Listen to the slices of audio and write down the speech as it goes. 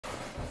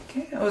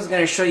Okay, I was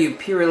going to show you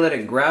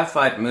pyrolytic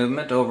graphite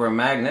movement over a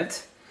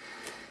magnet.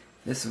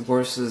 This, of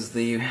course, is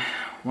the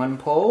one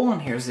pole,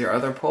 and here's the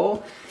other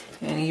pole,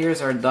 and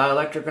here's our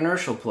dielectric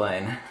inertial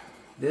plane.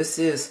 This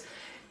is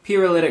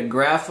pyrolytic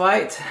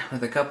graphite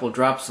with a couple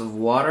drops of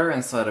water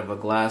inside of a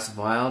glass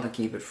vial to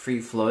keep it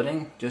free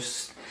floating,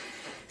 just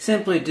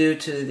simply due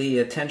to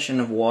the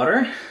tension of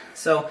water.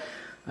 So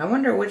I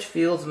wonder which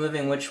field's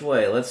moving which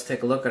way. Let's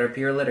take a look at our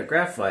pyrolytic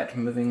graphite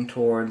moving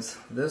towards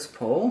this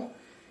pole,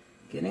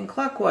 getting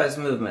clockwise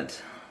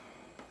movement.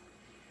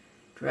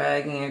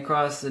 Dragging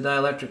across the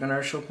dielectric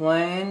inertial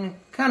plane,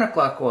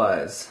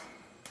 counterclockwise.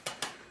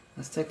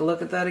 Let's take a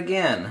look at that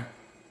again.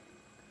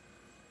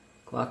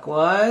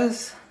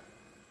 Clockwise,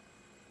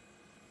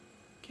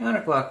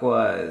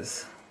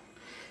 counterclockwise.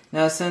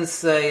 Now,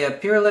 since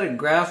pyrolytic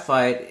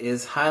graphite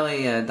is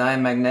highly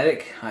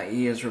diamagnetic,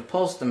 i.e. is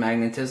repulsed to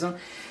magnetism,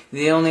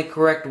 the only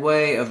correct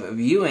way of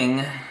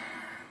viewing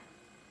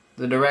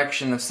the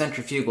direction of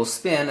centrifugal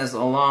spin is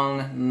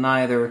along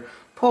neither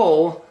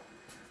pole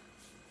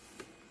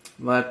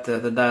but the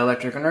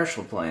dielectric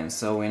inertial plane.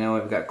 So we know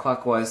we've got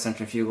clockwise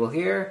centrifugal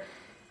here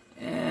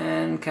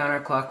and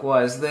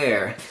counterclockwise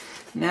there.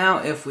 Now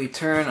if we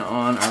turn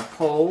on our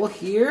pole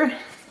here,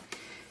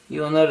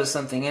 you'll notice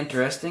something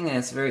interesting, and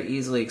it's very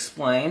easily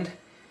explained.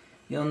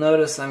 You'll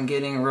notice I'm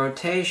getting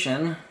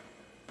rotation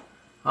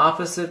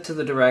opposite to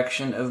the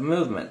direction of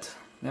movement.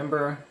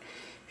 Remember,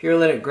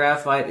 pyrolytic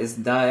graphite is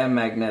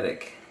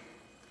diamagnetic,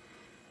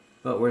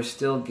 but we're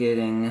still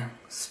getting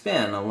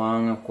spin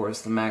along, of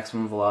course, the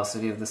maximum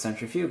velocity of the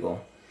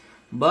centrifugal.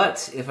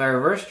 But if I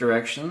reverse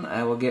direction,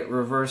 I will get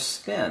reverse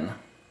spin.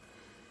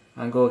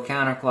 If I go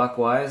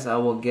counterclockwise, I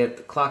will get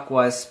the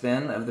clockwise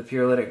spin of the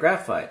pyrolytic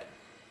graphite.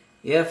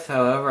 If,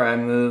 however, I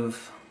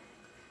move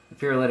the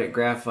pyrolytic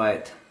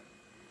graphite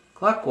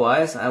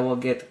clockwise, I will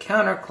get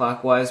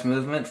counterclockwise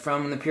movement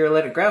from the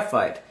pyrolytic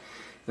graphite.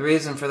 The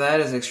reason for that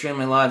is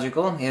extremely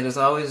logical. It is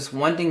always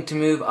wanting to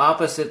move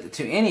opposite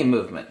to any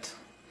movement.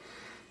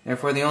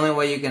 Therefore, the only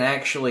way you can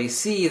actually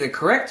see the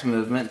correct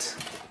movement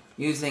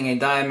using a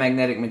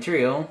diamagnetic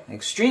material,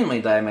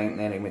 extremely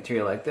diamagnetic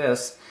material like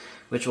this,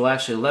 which will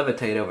actually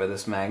levitate over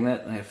this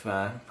magnet if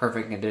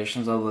perfect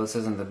conditions, although this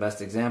isn't the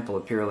best example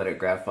of pyrolytic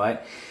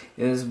graphite,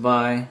 is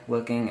by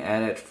looking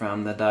at it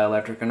from the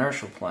dielectric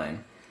inertial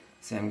plane.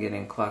 See, I'm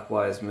getting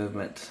clockwise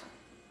movement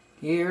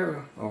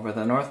here over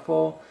the North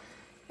Pole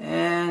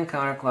and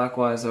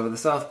counterclockwise over the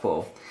South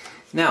Pole.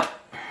 Now,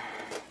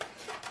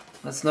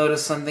 let's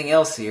notice something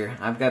else here.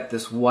 I've got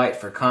this white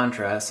for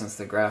contrast since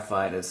the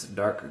graphite is a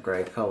darker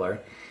gray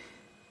color.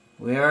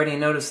 We already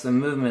noticed the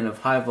movement of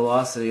high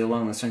velocity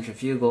along the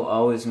centrifugal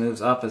always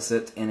moves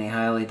opposite in a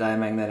highly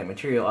diamagnetic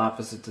material,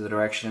 opposite to the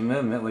direction of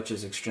movement, which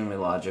is extremely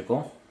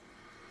logical.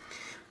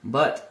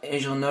 But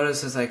as you'll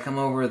notice as I come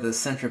over the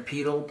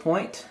centripetal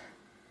point,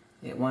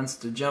 it wants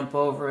to jump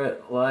over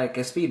it like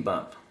a speed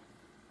bump.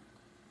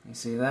 You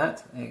see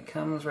that? It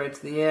comes right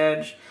to the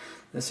edge.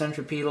 The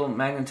centripetal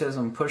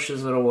magnetism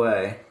pushes it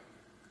away.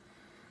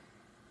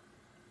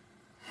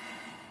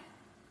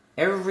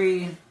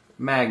 Every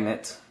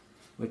magnet,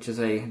 which is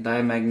a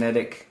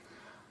diamagnetic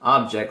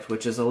object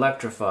which is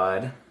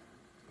electrified,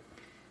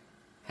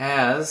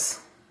 has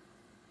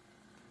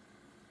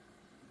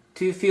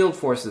two field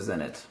forces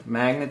in it.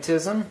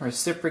 Magnetism,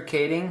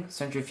 reciprocating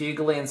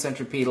centrifugally and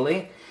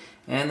centripetally,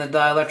 and the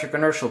dielectric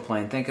inertial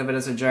plane. Think of it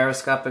as a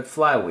gyroscopic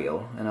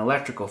flywheel, an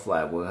electrical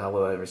flywheel,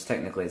 however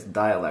technically it's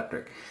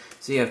dielectric.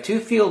 So you have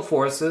two field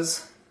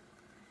forces.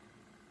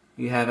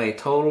 You have a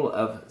total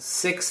of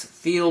 6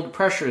 field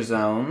pressure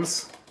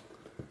zones.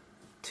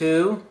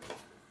 2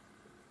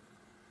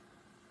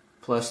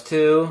 plus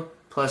 2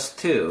 plus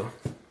 2.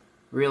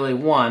 Really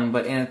 1,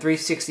 but in a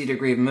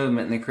 360-degree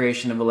movement in the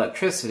creation of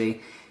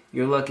electricity,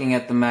 you're looking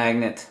at the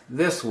magnet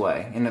this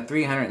way, in a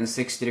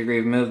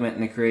 360-degree movement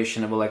in the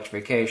creation of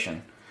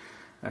electrification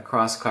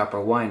across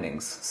copper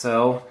windings.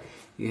 So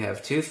you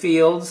have 2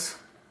 fields.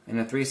 In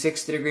a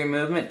 360-degree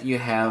movement, you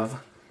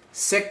have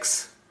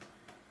 6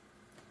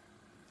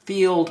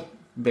 field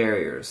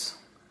barriers.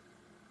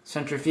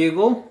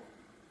 Centrifugal,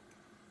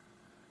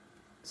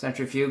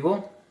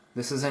 centrifugal,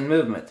 this is in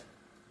movement.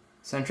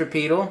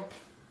 Centripetal,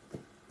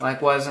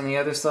 likewise on the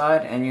other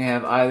side, and you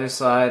have either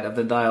side of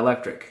the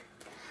dielectric.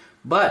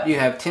 But you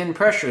have 10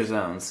 pressure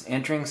zones,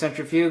 entering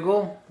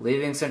centrifugal,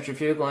 leaving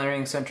centrifugal,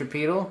 entering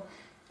centripetal,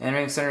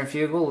 entering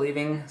centrifugal,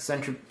 leaving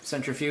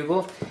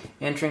centrifugal,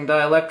 entering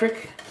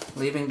dielectric,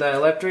 leaving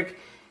dielectric,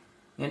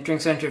 entering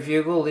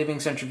centrifugal,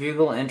 leaving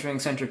centrifugal, entering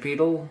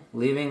centripetal,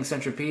 leaving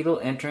centripetal,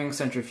 entering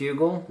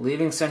centrifugal,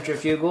 leaving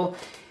centrifugal,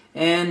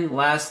 and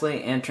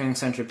lastly entering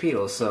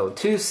centripetal. So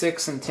 2,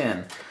 6, and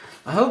 10.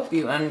 I hope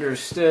you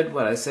understood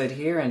what I said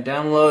here and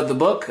download the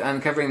book,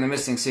 Uncovering the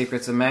Missing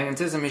Secrets of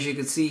Magnetism. As you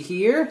can see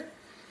here,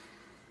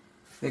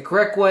 the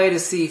correct way to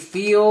see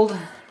field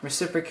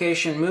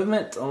reciprocation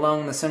movement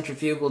along the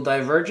centrifugal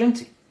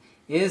divergent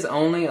is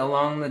only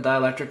along the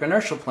dielectric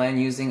inertial plane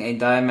using a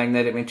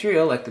diamagnetic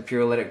material like the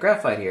pyrolytic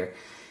graphite here.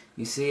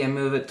 You see, I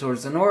move it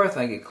towards the north,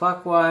 I get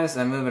clockwise,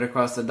 I move it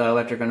across the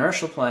dielectric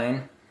inertial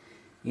plane,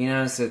 You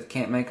notice it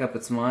can't make up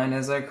its mind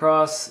as I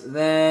cross,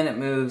 then it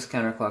moves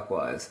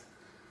counterclockwise.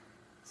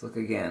 Let's look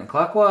again.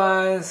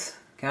 Clockwise,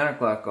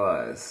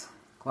 counterclockwise,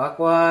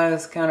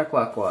 clockwise,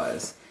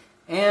 counterclockwise.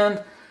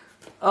 And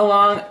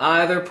along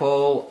either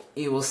pole,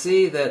 you will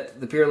see that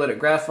the pyrolytic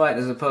graphite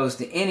is opposed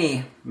to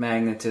any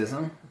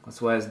magnetism.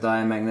 That's why it's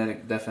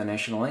diamagnetic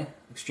definitionally,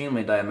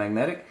 extremely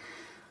diamagnetic.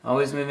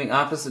 Always moving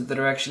opposite the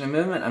direction of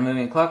movement. I'm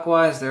moving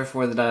clockwise,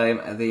 therefore the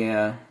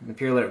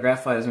pyrolytic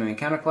graphite is moving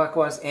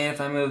counterclockwise. And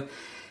if I move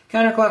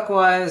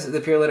counterclockwise,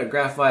 the pyrolytic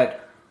graphite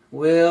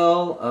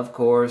will, of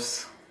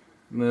course,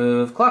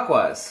 move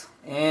clockwise.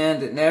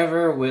 And it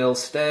never will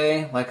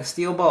stay like a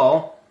steel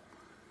ball,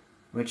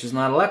 which is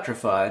not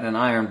electrified, an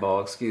iron ball,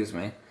 excuse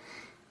me.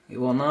 It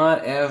will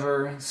not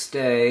ever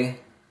stay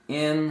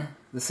in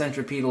the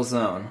centripetal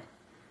zone.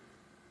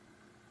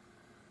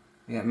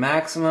 We have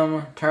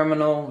maximum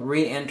terminal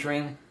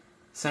re-entering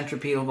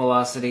centripetal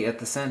velocity at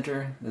the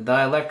center. The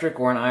dielectric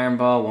or an iron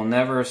ball will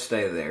never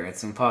stay there.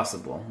 It's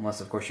impossible, unless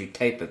of course you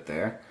tape it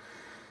there.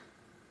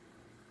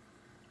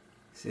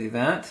 See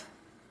that?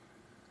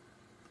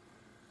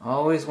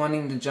 Always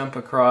wanting to jump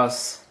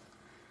across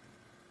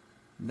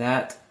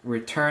that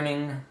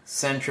returning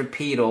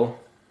centripetal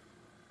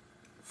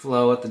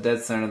flow at the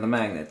dead center of the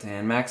magnet.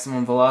 And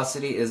maximum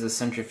velocity is the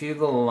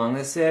centrifugal along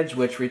this edge,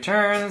 which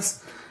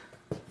returns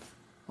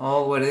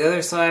all the way to the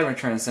other side,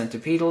 returns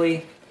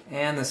centripetally,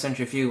 and the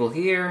centrifugal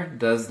here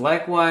does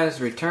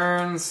likewise,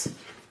 returns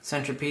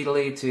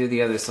centripetally to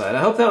the other side. I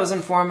hope that was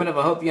informative.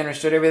 I hope you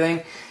understood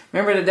everything.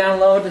 Remember to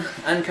download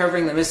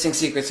Uncovering the Missing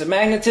Secrets of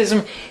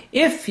Magnetism.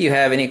 If you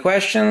have any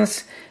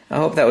questions, I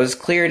hope that was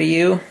clear to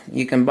you.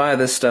 You can buy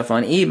this stuff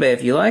on eBay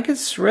if you like.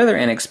 It's rather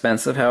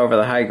inexpensive. However,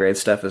 the high-grade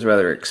stuff is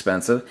rather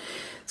expensive.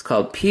 It's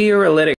called pyrolytic